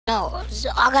No,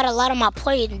 I got a lot on my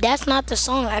plate. That's not the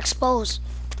song. Exposed.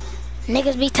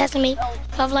 Niggas be testing me.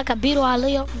 Have like a beetle, I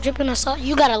lay up, dripping or something.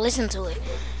 You gotta listen to it.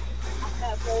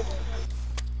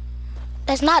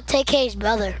 That's not TK's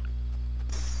brother.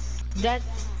 That.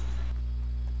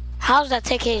 How's that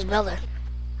TK's brother?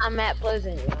 I'm at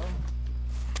Pleasant, yo.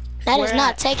 That is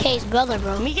not TK's brother,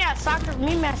 bro. Me at soccer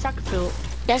field.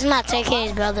 That's not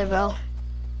TK's brother, bro.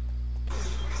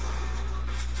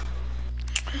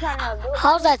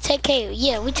 How's that TK?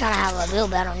 Yeah, we trying to have a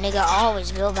build battle, nigga.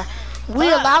 Always build battle. We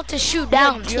allowed to shoot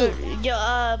down too.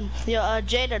 Jaden,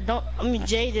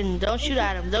 don't shoot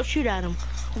at him. Don't shoot at him.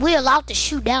 We allowed to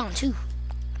shoot down too.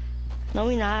 No,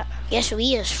 we not. Yes,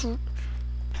 we is.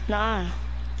 Nah.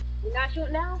 You not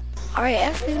shooting down? All right,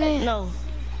 actually, man. No.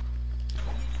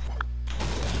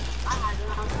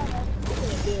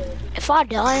 If I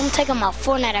die, I'm taking my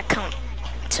Fortnite account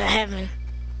to heaven.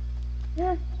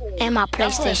 And my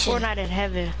PlayStation. Fortnite in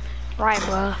heaven. Right,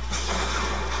 bro.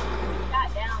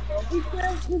 Not down, bro. You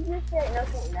just said no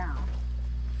shooting down.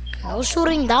 No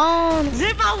shooting down.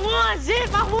 Zip, I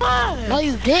won. No,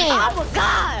 you didn't. I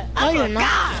forgot. No, you're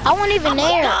not. I wasn't even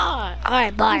there. All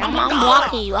right, bye. I'm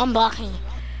blocking you. I'm blocking you.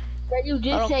 But you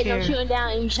just said no shooting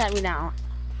down and you shot me down.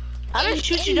 I didn't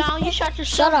shoot you down. You shot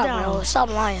yourself down. Shut up, bro. Stop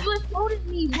lying. You exploded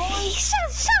me, bro. He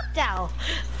shut down.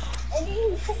 And then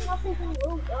you took my freaking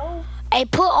loot, bro. Hey,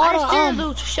 put all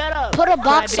the Shut up. Put a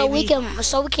box so we can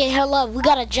heal up. We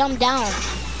gotta jump down.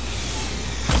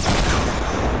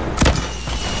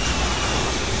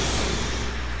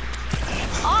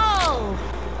 Oh.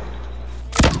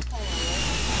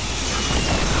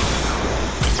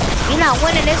 You're not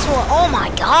winning this one. Oh my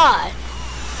god.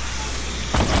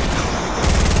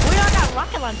 We all got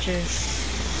rocket launchers.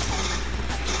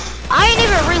 I ain't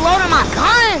even reloading my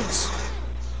guns.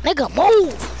 Nigga,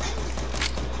 move.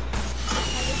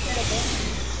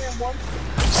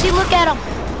 See, look at him.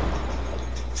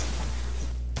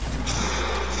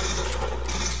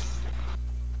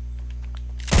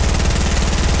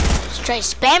 Straight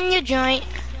spam your joint.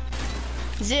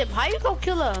 Zip, how you gonna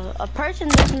kill a person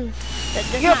that's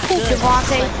You're poop,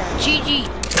 Devontae. GG.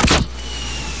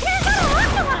 Here's a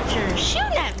rocket launcher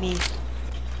shooting at me.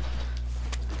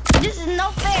 This is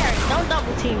no fair. Don't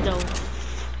double team though.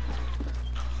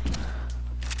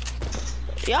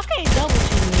 Y'all can't double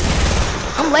team me.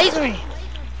 I'm lasering.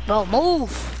 Bro,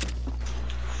 move.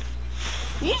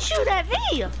 You shoot at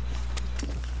me.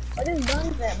 What is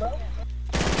guns at, bro?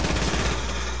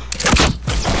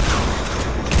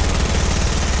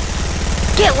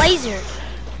 Get lasered.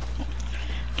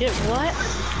 Get what?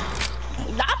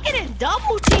 I'm getting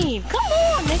double team. Come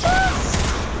on, niggas.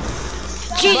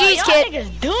 GG's, kid. Y'all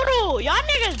niggas doodle. Y'all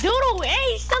niggas doodle.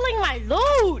 Hey, he's stealing my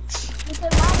loot.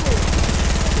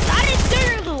 I didn't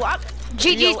steal your loot.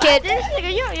 GG's, kid. This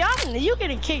nigga, you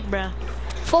getting kicked, bro.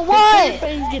 For what?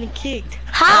 Everybody's getting kicked.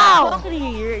 How?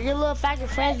 Your little faggot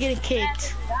friend's getting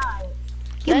kicked.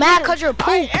 You mad cause you're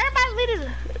poop? Everybody leaders.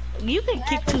 You can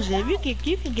kick too, Zip. You can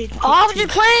get kicked. Oh, I was just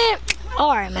playing.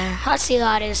 Alright, man. I see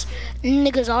how this.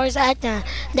 Niggas always acting.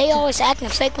 They always acting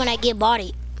fake when I get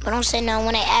bodied. But I'm saying now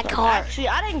when I act hard. Actually,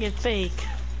 I didn't get fake.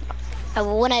 But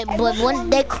when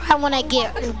they cry when I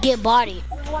get bodied.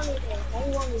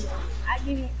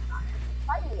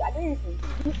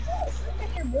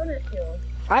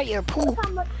 Right, you're poop.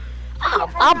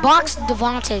 I boxed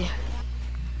Devontae.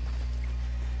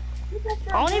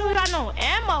 I don't even got no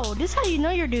ammo. This how you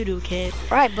know you're doo-doo, kid.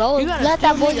 Right, bro. Let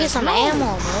that boy get some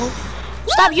ammo, bro.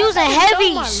 Stop using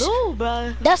heavies. My loot,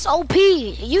 bro. That's OP.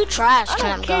 You trash,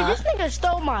 Cam God. This nigga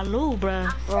stole my loot, bro.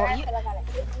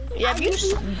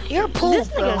 You're poop, this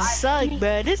bro. Nigga suck,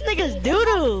 bro. This nigga's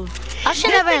doo-doo. I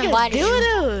should never invite you.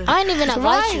 I ain't even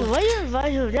invite you. Why you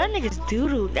invite him? That nigga's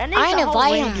doo-doo. That nigga's I ain't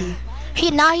invite him. He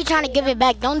trying to give it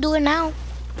back. Don't do it now.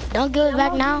 Don't give it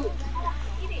back now.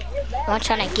 I'm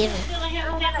trying to give it.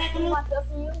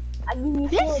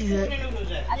 Yes, you good.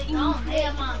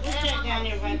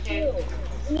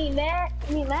 You need that?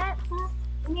 You need that? Huh?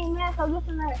 You need that? So get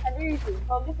some that. I dare you to.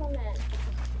 So get some that.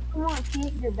 Come on,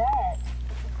 kid. You're bad.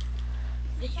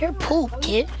 You're poop,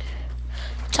 kid.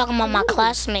 Talking about my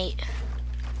classmate.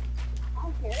 I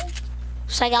don't care.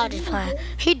 Psychology playing.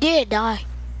 He did die.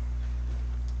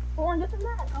 Come on, get some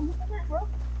that. Come get some that, bro.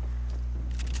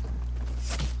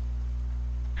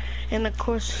 And of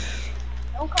course.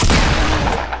 Don't come.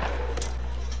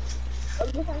 You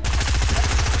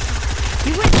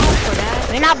went home for that.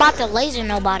 We're not about to laser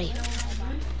nobody.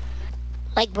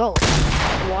 Like, bro.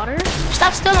 Water?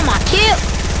 Stop stealing my kill.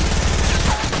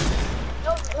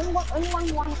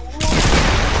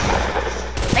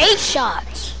 Face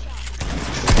shots.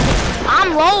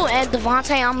 I'm low, and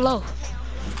Devontae, I'm low.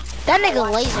 That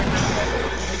nigga laser.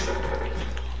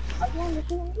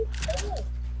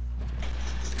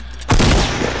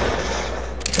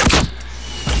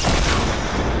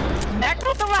 Back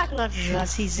with the rocket launcher. I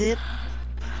see Zip.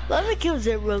 Let me kill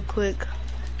Zip real quick.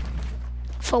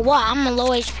 For what? I'm a low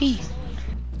HP.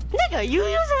 Nigga, you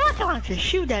use a rocket launcher.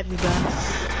 Shoot at me, bro.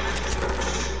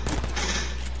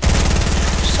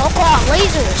 So-called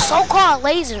laser. So-called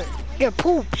laser. You're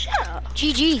poop. Shut up.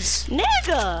 GG's.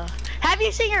 Nigga. Have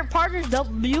you seen your partners?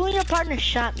 You and your partner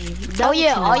shot me. Oh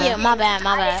yeah, my bad.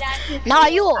 Nah,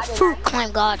 you a fruit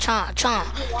climb god trying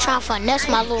finesse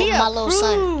my little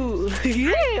son.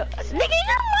 Yeah. Nigga,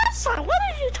 you're my son. What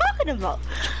are you talking about?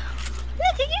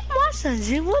 Nigga, you're my son,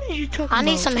 Zip. What are you talking about? I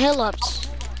need some heal ups.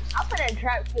 I'm gonna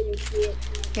trap kill you, kid.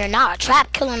 You're not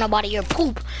trap killing nobody. You're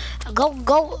poop. Go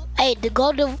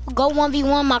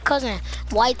 1v1 my cousin.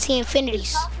 YT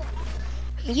Infinities.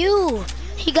 He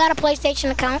got a PlayStation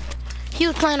account. He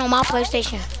was playing on my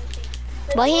PlayStation,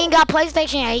 but he ain't got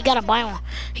PlayStation yet. He gotta buy one.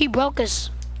 He broke his.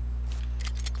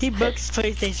 He broke his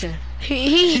PlayStation.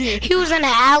 He was in the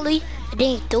alley and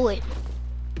then he threw it.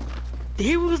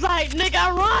 He was like,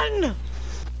 nigga, run!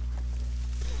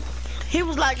 He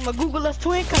was like, my Google us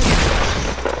twin cousin.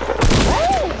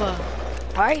 Over.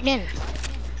 Alright then.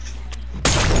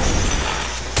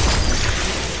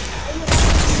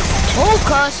 Oh,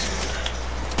 cuss.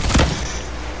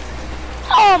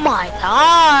 Oh my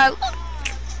god.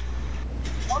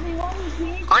 I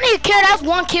don't even care, that's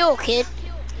 1 kill, kid.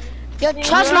 Yo,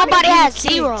 trust nobody has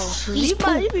 0. You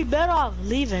be better off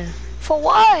leaving. For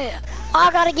what?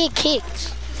 I gotta get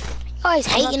kicked. You always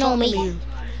hating on me.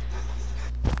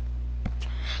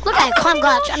 Look at Climb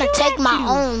God trying to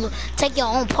take your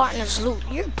own partner's loot.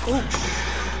 You're poop.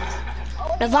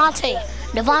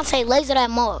 Devontae, laser that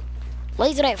mug.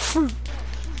 Laser that fruit.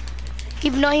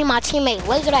 Even though he my teammate,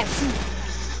 laser that fruit.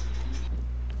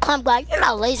 Climb God, you're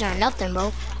not lasering nothing,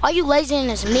 bro. All you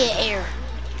lasering is mid-air.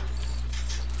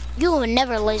 You would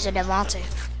never laser Devontae.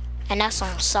 And that's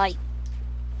on sight.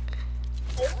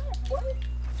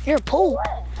 You're poop.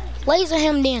 Laser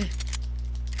him then.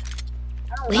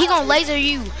 He gonna laser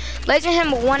you. Laser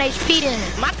him with 1 HP then.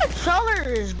 My controller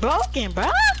is broken, bro.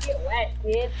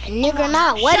 Nigga,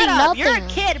 not wetting nothing. You're a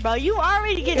kid, bro. You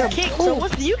already getting kicked. So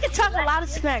you can talk a lot of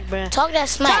smack, bro. Talk that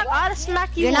smack. Talk all the smack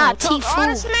you You're want. not Talk all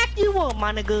the T-Fool. smack you want,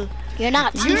 my nigga. You're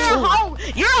not You're a T-Fool.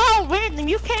 whole random.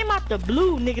 You came out the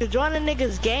blue, nigga. Joining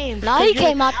niggas game. No, he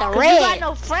came out the You red. got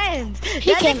no friends. That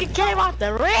nigga came out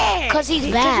the red. Cause he's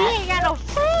He bad. ain't got no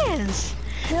friends.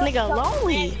 Nigga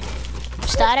lonely.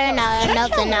 Started out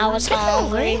nothing, I was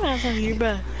hungry.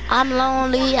 I'm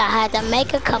lonely, I had to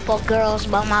make a couple girls,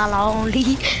 but my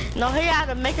lonely. No, he had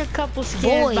to make a couple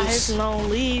skins by his Boys.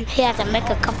 lonely. He had to make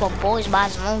a couple boys by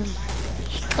his lonely.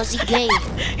 Cause he gay.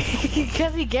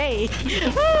 Cause he gay.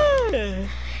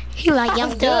 He like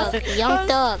Young Thug, Young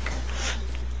Thug.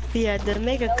 He had to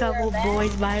make a couple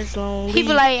boys by his lonely. He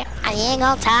be like, I ain't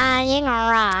gonna tie, you ain't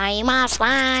gonna ride, you my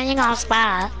spine, you gonna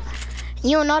spy.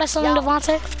 You don't know that song,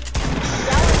 Devontae?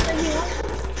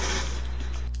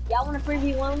 Y'all wanna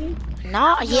 3v1 me?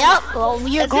 No, yep. Well,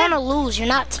 you're gonna lose. You're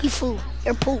not T-Foo.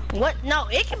 You're poop. What? No,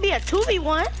 it can be a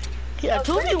 2v1. Yeah, a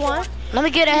 2v1. Let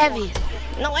me get a heavy.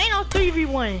 No, ain't no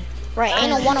 3v1. Right, ain't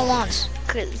no one-on-ones.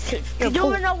 You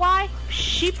don't know why?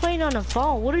 She playing on the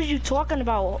phone. What are you talking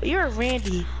about? You're a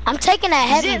Randy. I'm taking that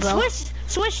heavy, Zip, bro.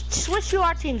 switch to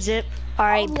our team, Zip.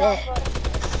 Alright, bet.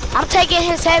 I'm taking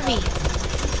his heavy.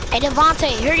 Hey, Devontae,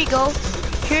 here you go.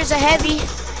 Here's a heavy.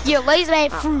 Your laser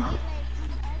ain't fruit.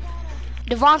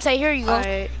 Devontae, here you go.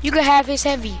 Alright. You can have his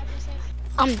heavy.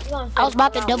 I was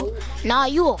about to double. Nah,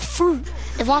 you a fruit.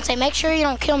 Devontae, make sure you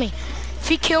don't kill me.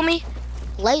 If you kill me,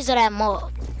 laser that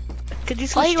mug. Could you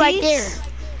switch Oh, he right there.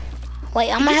 Wait,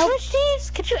 I'm gonna help. Switch these?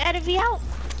 Could you edit V out?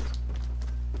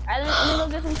 Let me go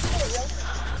get some shit,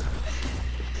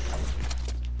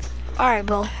 yo. Alright,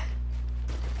 bro.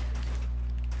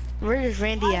 Where is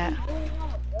Randy at?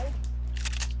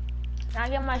 Can I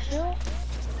get my shield?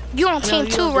 You on team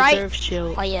you 2, don't right? deserve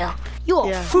shield. Oh yeah. You a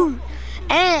Yeah. fruit.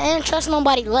 And trust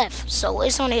nobody left. So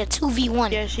it's only a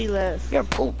 2v1. Yeah, she left. You're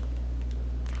poop.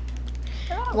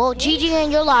 Well, GG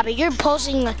in your lobby. You're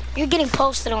getting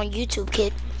posted on YouTube,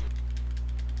 kid.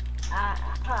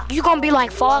 You gonna be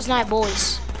like Falls Night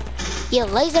Boys. Yeah,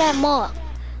 laser that mug.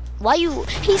 Why you?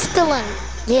 He's still in.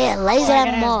 Yeah, laser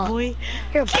that mug. Boy.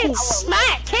 You're Kid, poop.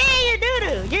 smack! Kid, you're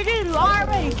doo-doo! You're doo-doo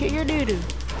already! Kid, you're doo-doo.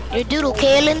 You're doodle,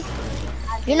 Kaylin.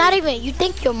 You're not even. You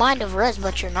think you're mind of rest,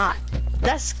 but you're not.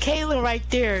 That's Kaylin right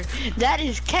there. That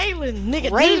is Kaylin,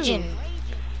 nigga. Raging.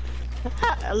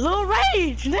 Lil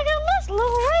Rage, nigga. Let's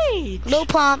Lil Rage. Lil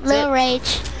Pump, Lil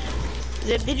Rage.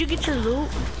 Zip, did you get your loot?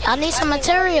 I need some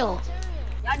material.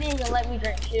 Y'all didn't even let me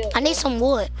drink shit. I need some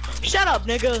wood. Shut up,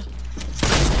 nigga.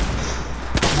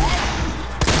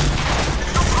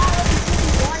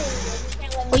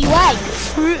 Where you at?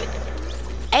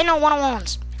 Ain't no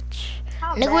one-on-ones.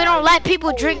 Nigga, we don't let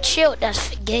people drink chill.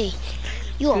 That's gay.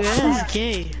 You a fool. That's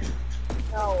gay.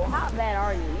 No, how bad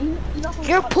are you? You know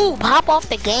You're poop. Hop off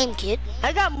the game, kid.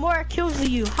 I got more kills than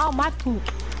you. How am I poop?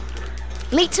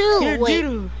 Me too. You're Wait.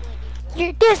 doo-doo.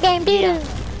 You're this game, dude.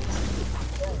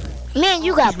 Man,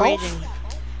 you got He's both. raging.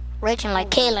 Raging like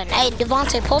Kaylin. Hey,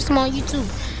 Devontae, post them on YouTube.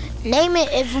 Name it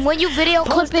if when you video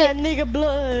Post clip that it. nigga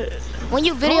blood. When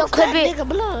you video Post clip that it, nigga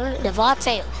blood.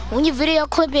 Devontae. When you video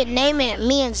clip it, name it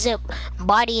me and Zip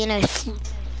body in a.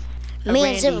 Me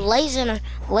and Zip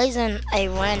lazing a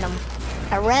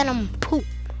random poop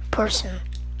person.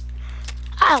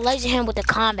 I laser him with the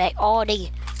combat all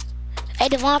day. Hey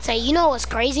Devontae, you know what's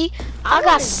crazy? I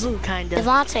got blue kinda.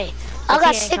 Devontae. I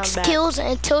got can't come 6 back. kills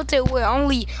and tilted with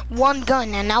only 1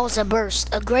 gun, and that was a burst,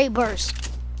 a great burst.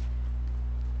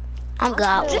 I'm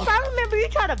godly. If I remember, you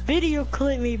tried to video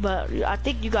clip me, but I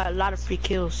think you got a lot of free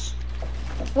kills.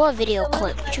 What video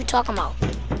clip? What you talking about?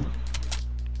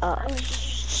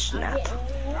 Snap.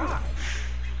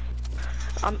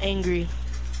 I'm angry.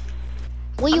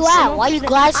 Where you at? Why you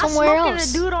glide somewhere I'm else?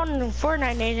 smoking a dude on the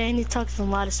Fortnite name and he talks a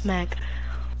lot of smack.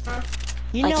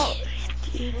 You Like, know,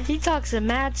 he talks a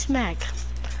mad smack.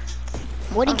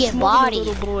 What he I'm get smoking a body?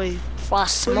 little boy. Before I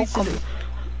smoke him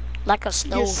like a You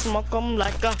stove. smoke him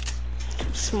like a.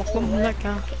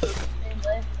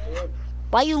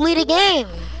 Why you lead the game?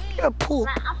 You're a poop.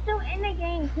 I'm still in the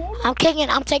game, kid.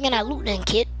 I'm taking that loot then,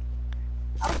 kid.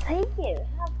 I'll take it.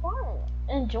 Have fun.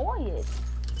 Enjoy it.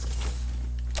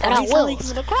 And I will. Enjoy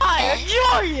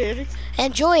it.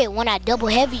 Enjoy it when I double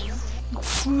heavy you.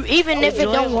 Even if it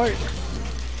don't work.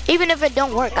 Even if it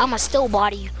don't work, I'ma still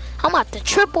body you. I'm about to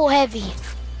triple heavy.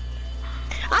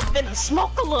 I'm finna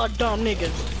smoke a little dumb nigga.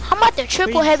 I'm about to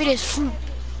triple heavy this fruit.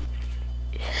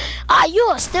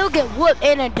 You'll still get whooped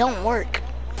and it don't work.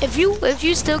 If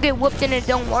you still get whooped and it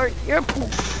don't work, you're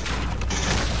poop.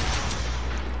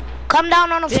 Come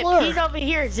down on the Zip, floor. he's over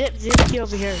here. Zip, he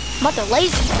over here. I'm about to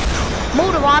lazy.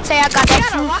 Move Devontae, I got He that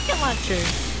got a fruit. rocket launcher.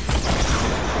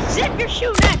 Zip, you're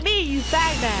shooting at me, you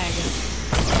fag bag.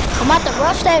 I'm about to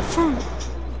rush that fruit.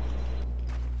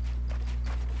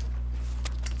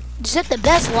 Zip the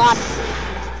best lobby.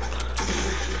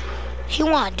 He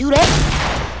wanna do that?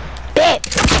 Bet.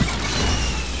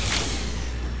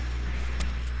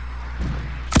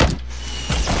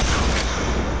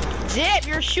 Zip,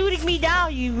 you're shooting me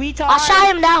down, you retard. I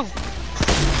shot him down.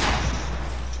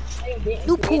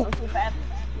 You poop.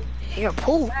 You're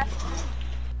poop.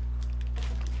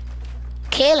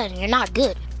 Kaylin, you're not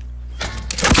good.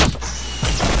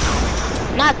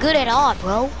 Not good at all,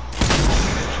 bro.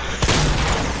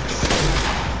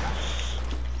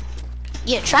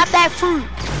 Yeah, trap that fruit.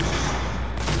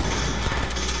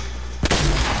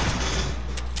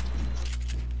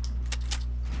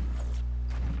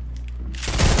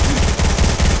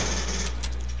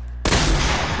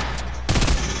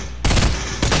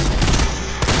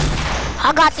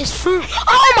 I got this fruit.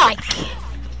 Oh my!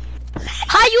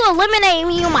 How you eliminating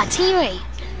me and my teammate?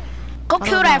 Go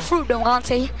kill that fruit,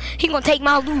 Devontae. He gonna take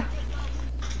my loot.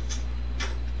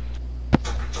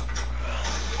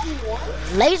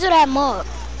 Laser that mug.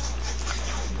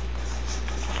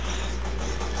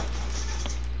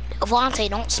 Devontae,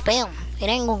 don't spam. It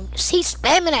ain't gonna. See,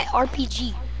 spamming that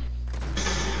RPG.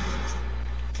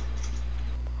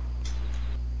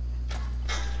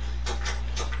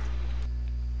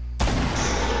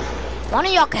 One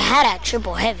of y'all can have that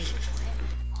triple heavy.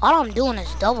 All I'm doing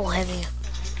is double heavy.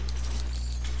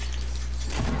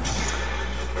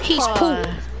 He's poop.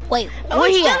 Wait, where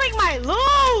he at? stealing my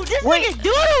loot! This nigga's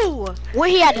doo-doo! Where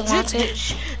he at,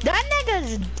 Devontae? That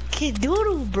nigga's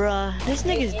doo-doo, bruh. This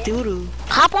nigga's doo-doo.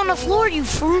 Hop on the floor, you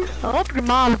fruit. I hope your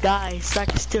mom dies so I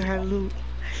can steal her loot.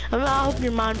 I hope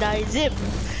your mom dies. Zip,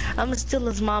 I'm gonna steal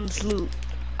his mom's loot.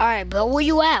 Alright, bro, where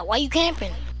you at? Why you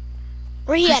camping?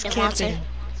 Where he at, Devontae?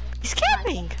 He's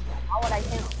camping. Why would I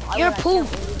camp? Why You're would I poop.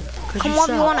 camp? Come on,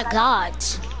 you want a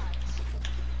gods.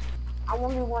 I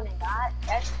won't be one of God.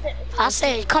 That's it. I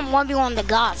said, come 1v1 the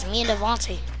gods, me and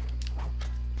Devontae.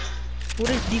 What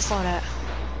is default at?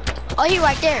 Oh, he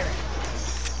right there.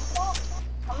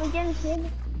 Come again,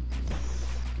 kid.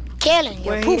 Kaylin,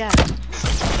 you're Where poop. he at?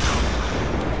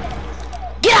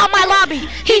 Get out my lobby.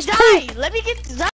 He's poop. Let me get